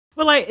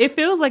But like, it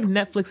feels like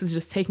Netflix is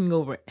just taking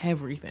over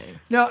everything.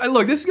 Now,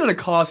 look, this is going to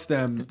cost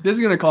them. This is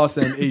going to cost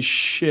them a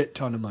shit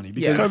ton of money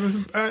because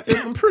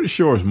I'm pretty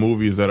sure it's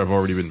movies that have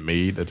already been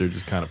made that they're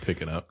just kind of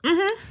picking up.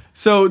 Mm-hmm.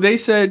 So they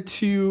said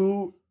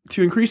to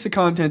increase the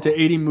content to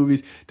 80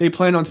 movies, they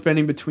plan on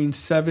spending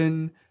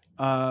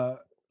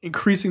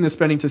increasing the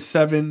spending to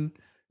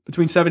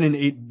between $7 and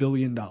 $8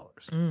 billion.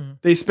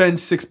 They spend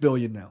 $6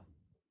 billion now.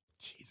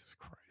 Jesus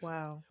Christ!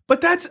 Wow.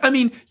 But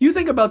you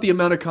think about the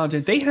amount of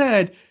content they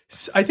had.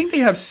 I think they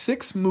have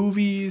 6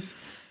 movies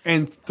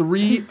and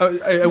 3.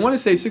 I want to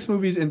say 6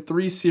 movies and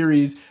 3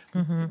 series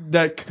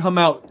that come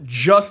out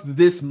just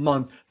this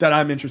month that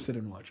I'm interested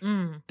in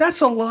watching. That's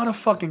a lot of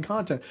fucking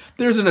content.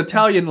 There's an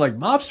Italian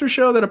mobster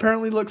show that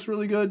apparently looks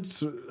really good,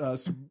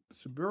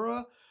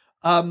 Sabura,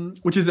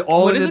 which is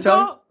all in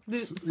Italian.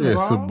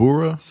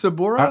 Sabura.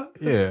 Sabura.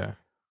 Yeah.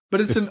 But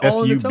it's an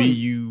all in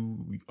Italian. Subura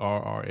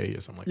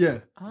or something like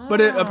that. Yeah, but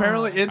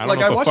apparently I don't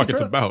know what the fuck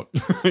it's about.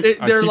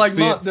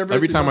 They're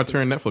every time I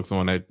turn Netflix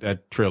on,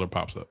 that trailer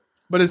pops up.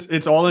 But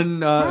it's all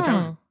in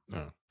Italian.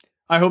 Oh.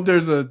 I hope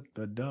there's a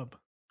dub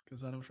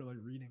because I don't feel like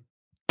reading.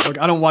 Like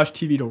I don't watch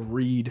TV to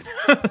read.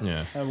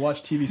 Yeah, I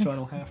watch TV so I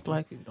don't have to.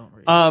 Black people don't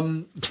read.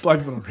 Black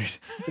people don't read.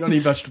 They don't eat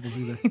vegetables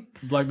either.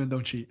 Black men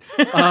don't cheat.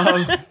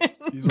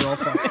 These are all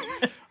facts.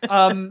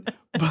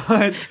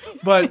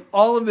 But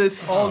all of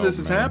this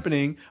is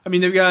happening. I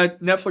mean,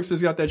 Netflix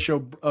has got that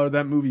show,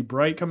 that movie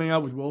Bright coming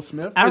out with Will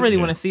Smith. I really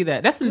want to see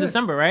that. That's in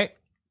December, right?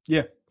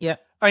 Yeah. Yeah.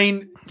 I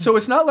mean, so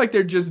it's not like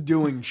they're just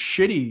doing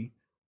shitty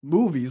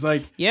movies.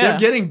 Like they're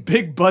getting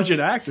big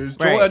budget actors,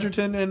 Joel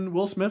Edgerton and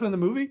Will Smith in the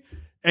movie,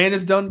 and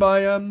it's done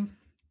by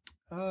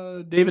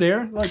David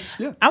Ayer.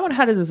 I wonder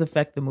how does this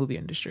affect the movie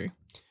industry?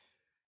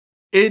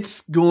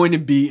 It's going to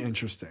be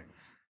interesting.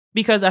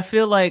 Because I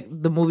feel like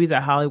the movies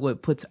that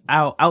Hollywood puts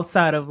out,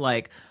 outside of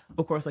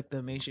of course,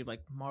 the mainstream,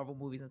 Marvel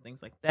movies and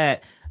things like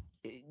that.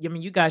 I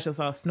mean, you guys just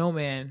saw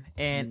Snowman,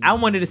 and I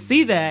wanted to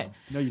see that.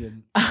 No, you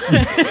didn't.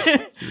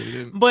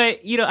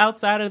 But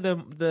outside of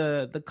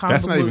the comic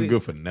that's not movie, even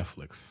good for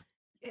Netflix.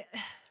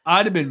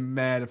 I'd have been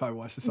mad if I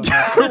watched this on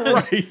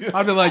Netflix. Right.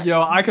 I'd been like,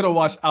 yo, I could have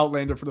watched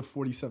Outlander for the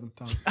 47th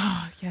time.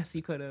 Oh, yes,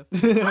 you could have.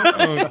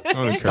 I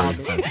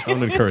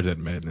don't encourage that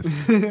madness.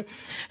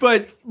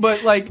 But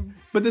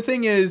the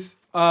thing is,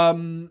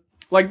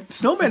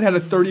 Snowman had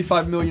a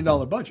 $35 million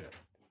budget,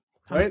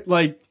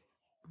 right?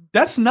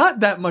 That's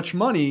not that much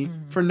money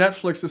for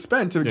Netflix to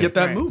spend to get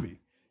that movie.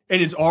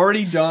 And it's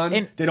already done.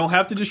 And they don't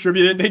have to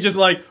distribute it. They just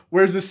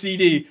where's the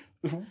CD?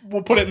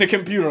 We'll put it in the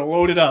computer,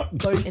 load it up.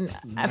 And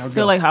I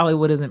feel like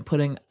Hollywood isn't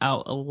putting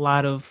out a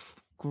lot of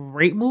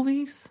great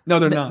movies. No,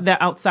 they're not.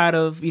 They're outside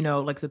of,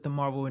 the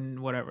Marvel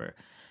and whatever.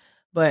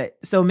 But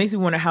so it makes me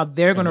wonder how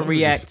they're going to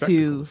react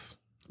to...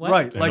 What?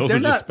 Right, they're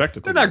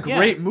not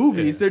great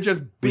movies. They're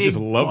just big. We just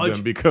love budget.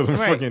 them because we're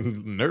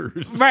fucking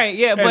nerds. Right,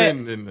 yeah, but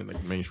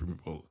and mainstream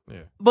people,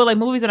 yeah. But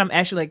movies that I'm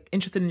actually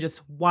interested in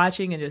just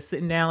watching and just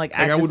sitting down,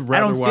 I don't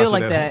feel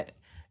like that.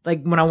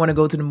 When I want to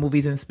go to the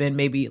movies and spend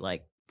maybe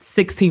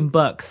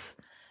 $16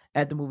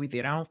 at the movie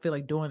theater, I don't feel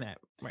like doing that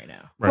right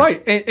now.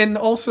 Right, and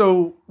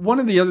also one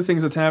of the other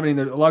things that's happening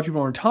that a lot of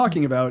people aren't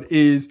talking about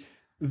is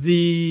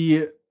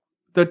the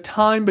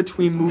time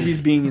between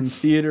movies being in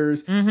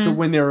theaters to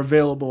when they're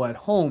available at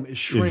home is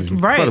shrinking.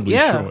 Incredibly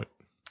short.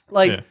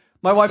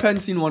 My wife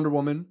hadn't seen Wonder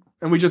Woman,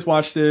 and we just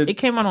watched it. It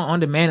came out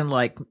on demand in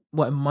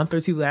a month or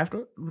two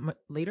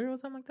later or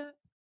something like that?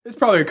 It's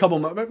probably a couple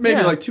months,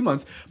 maybe 2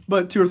 months,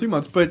 but 2 or 3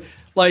 months. But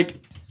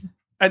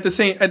at the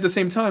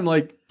same time,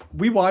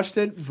 we watched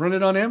it,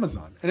 rented on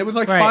Amazon, and it was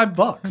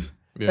 $5,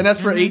 and that's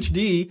for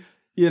HD.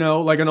 An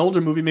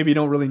older movie, maybe you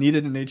don't really need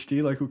it in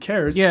HD. Who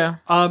cares? Yeah.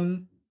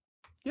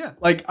 Yeah,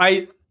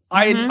 I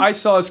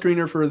saw a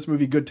screener for this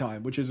movie Good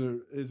Time, which is a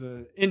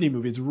indie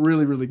movie. It's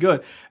really, really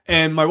good.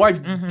 And my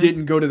wife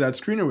didn't go to that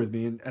screener with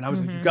me, and I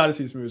was like, you got to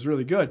see this movie. It's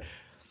really good.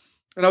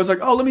 And I was like,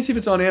 oh, let me see if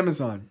it's on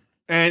Amazon.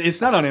 And it's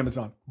not on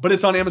Amazon, but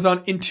it's on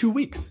Amazon in 2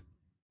 weeks.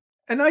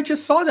 And I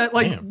just saw that.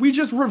 We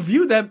just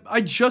reviewed that.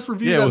 I just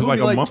reviewed that movie. Yeah,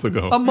 it was a month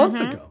ago. A month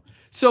ago.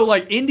 So,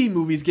 indie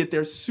movies get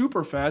there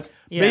super fast.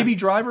 Yeah. Baby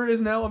Driver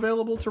is now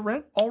available to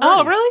rent already.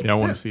 Oh, really? Yeah, I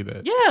want to see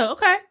that. Yeah,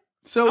 okay.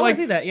 So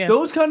see that,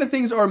 those kind of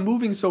things are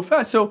moving so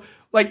fast. So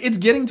it's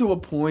getting to a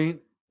point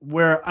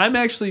where I'm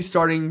actually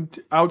starting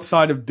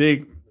outside of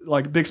big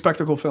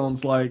spectacle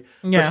films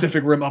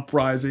Pacific Rim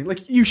Uprising.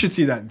 You should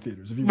see that in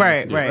theaters if you want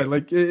to see it.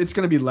 Right? It's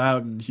going to be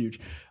loud and huge.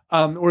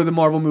 Or the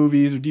Marvel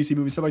movies or DC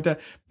movies, stuff like that.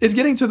 It's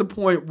getting to the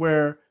point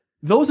where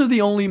those are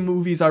the only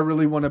movies I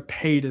really want to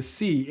pay to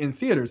see in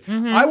theaters.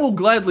 I will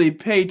gladly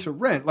pay to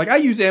rent. I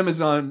use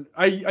Amazon.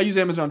 I use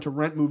Amazon to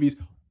rent movies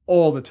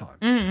all the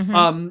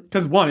time.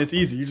 Because one, it's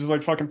easy. You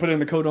just fucking put in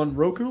the code on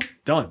Roku,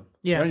 done.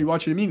 Yeah. Right? You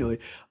watch it immediately.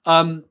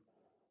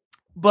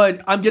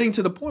 But I'm getting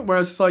to the point where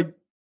I was just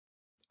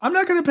I'm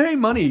not going to pay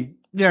money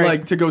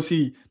to go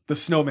see The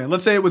Snowman.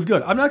 Let's say it was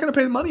good. I'm not going to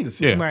pay the money to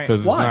see it. Yeah,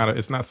 because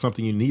it's not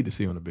something you need to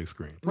see on the big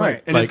screen.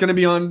 Right. And it's going to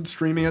be on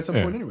streaming at some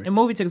point anyway. And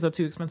movie tickets are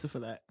too expensive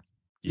for that.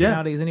 Yeah.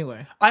 Nowadays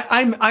anyway.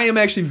 I am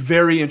actually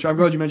very interested. I'm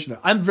glad you mentioned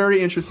that. I'm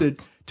very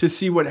interested to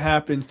see what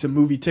happens to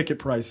movie ticket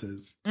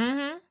prices.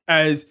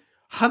 As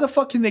how the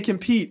fuck can they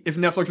compete if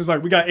Netflix is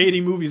like, we got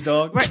 80 movies,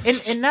 dog?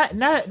 Right, and not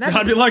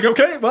I'd be like,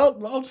 okay, well,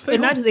 I'll stay.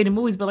 And not just 80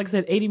 movies, but like I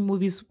said, 80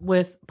 movies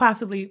with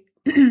possibly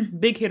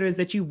big hitters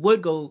that you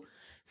would go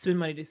spend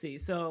money to see.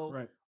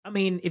 So, I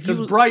mean, if you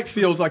because Bright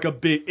feels like a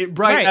big,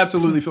 Bright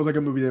absolutely feels like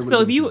a movie. That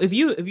so if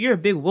you're a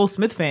big Will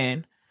Smith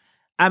fan,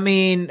 I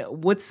mean,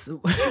 what's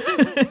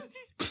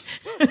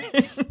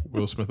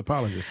Will Smith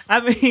apologist?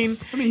 I mean,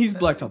 he's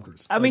Black Tom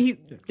Cruise. I mean,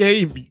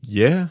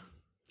 yeah.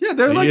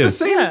 They're like the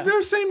same. They're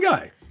the same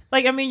guy.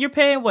 Like, I mean, you're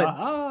paying what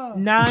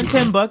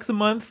 $9-10 a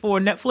month for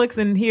Netflix,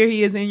 and here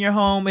he is in your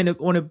home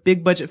on a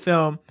big budget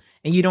film,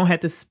 and you don't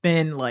have to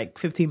spend like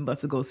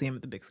 $15 to go see him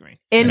at the big screen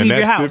and leave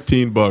your house.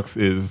 $15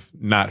 is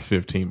not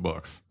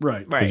 $15,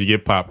 right? Because you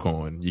get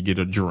popcorn, you get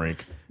a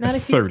drink.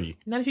 That's $30.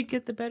 Not if you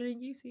get the better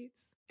than you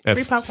seats.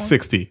 That's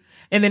 $60,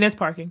 and then there's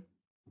parking.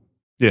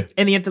 Yeah, and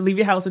then you have to leave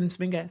your house and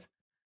spend gas.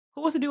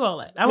 Who wants to do all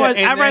that? I'd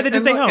rather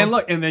just stay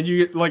home. And then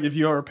you like if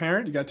you're a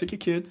parent, you got to take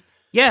your kids.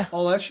 Yeah,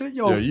 all that shit.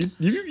 You go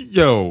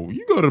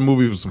to the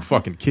movie with some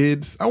fucking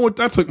kids.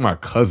 I took my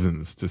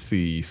cousins to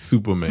see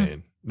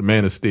Superman, the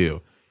Man of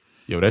Steel.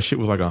 That shit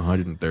was like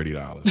 $130.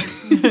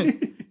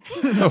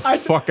 The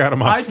fuck out of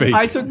my face.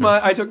 I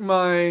took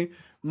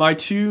my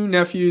two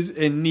nephews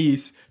and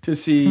niece to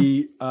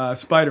see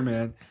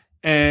Spider-Man,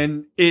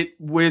 and it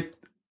with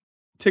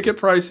ticket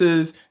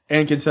prices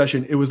and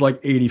concession, it was like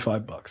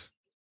 $85.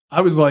 I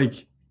was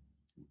like,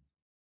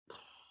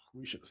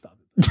 we should have stopped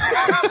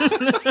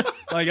it.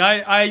 Like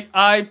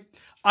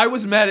I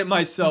was mad at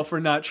myself for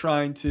not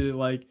trying to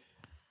like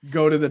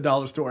go to the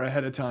dollar store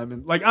ahead of time,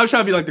 and like I was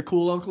trying to be like the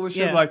cool uncle and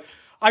shit. Like,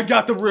 I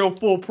got the real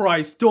full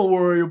price. Don't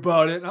worry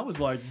about it. And I was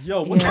like,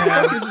 yo, what the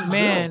fuck is this?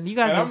 Man, you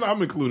guys.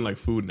 I'm including like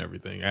food and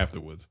everything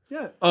afterwards.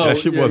 Yeah. That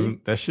shit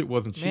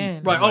wasn't cheap.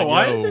 Man. Right.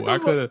 I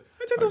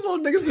take those little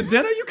niggas to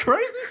dinner. You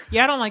crazy?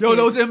 Yeah, I don't like. Yo,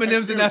 those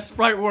M&Ms and that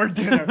Sprite were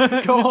dinner.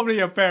 Go home to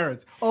your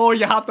parents. Oh,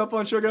 you hopped up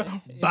on sugar.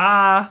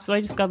 Bye. So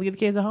I just got to get the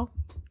kids at home.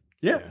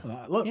 Yeah.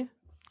 Look,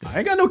 I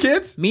ain't got no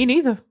kids. Me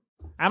neither.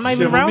 I'm not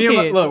even around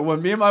kids.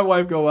 When me and my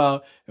wife go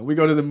out and we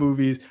go to the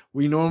movies,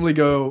 we normally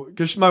go,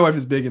 because my wife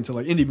is big into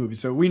like indie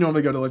movies, so we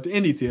normally go to like the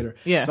indie theater.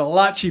 Yeah. It's a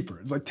lot cheaper.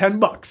 It's like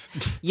 $10.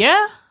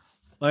 Yeah.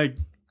 Like,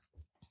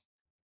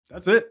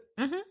 that's it.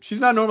 Mm-hmm. She's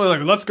not normally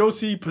like, let's go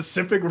see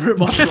Pacific Rim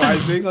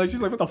Uprising. Like,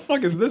 she's like, what the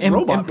fuck is this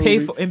robot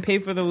movie? Pay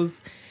for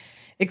those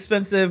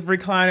expensive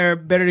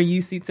recliner, better than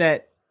you seats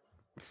at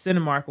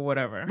Cinemark or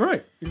whatever.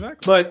 Right,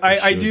 exactly. But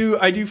I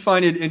do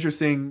find it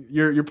interesting.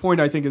 Your point,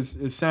 I think,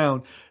 is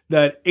sound,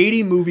 that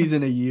 80 movies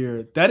in a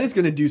year, that is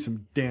going to do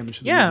some damage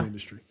to the movie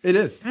industry. It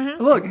is.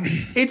 Mm-hmm. Look,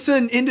 it's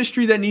an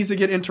industry that needs to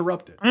get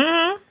interrupted.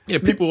 Mm-hmm. Yeah,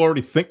 people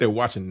already think they're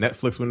watching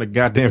Netflix in the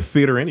goddamn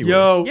theater anyway.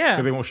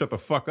 Because they won't shut the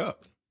fuck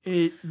up.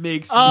 It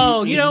makes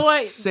me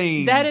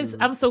insane. That is,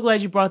 I'm so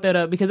glad you brought that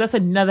up, because that's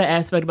another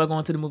aspect about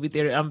going to the movie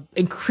theater. I'm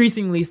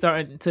increasingly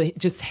starting to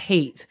just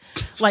hate,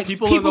 like,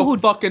 people who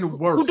fucking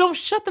worse, who don't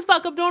shut the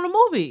fuck up during a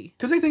movie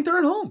because they think they're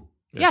at home.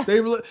 Yes,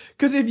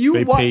 because if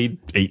you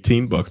paid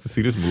 $18 to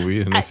see this movie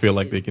and they feel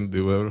like they can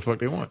do whatever the fuck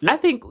they want. I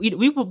think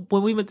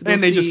when we went to go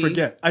and they just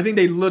forget. I think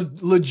they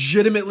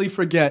legitimately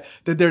forget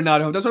that they're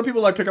not at home. That's why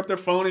people like pick up their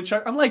phone and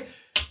check. I'm like,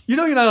 you're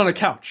not on a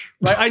couch,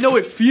 right? I know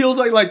it feels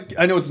like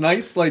I know it's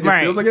nice, like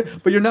it feels like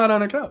it, but you're not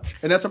on a couch,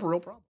 and that's a real problem.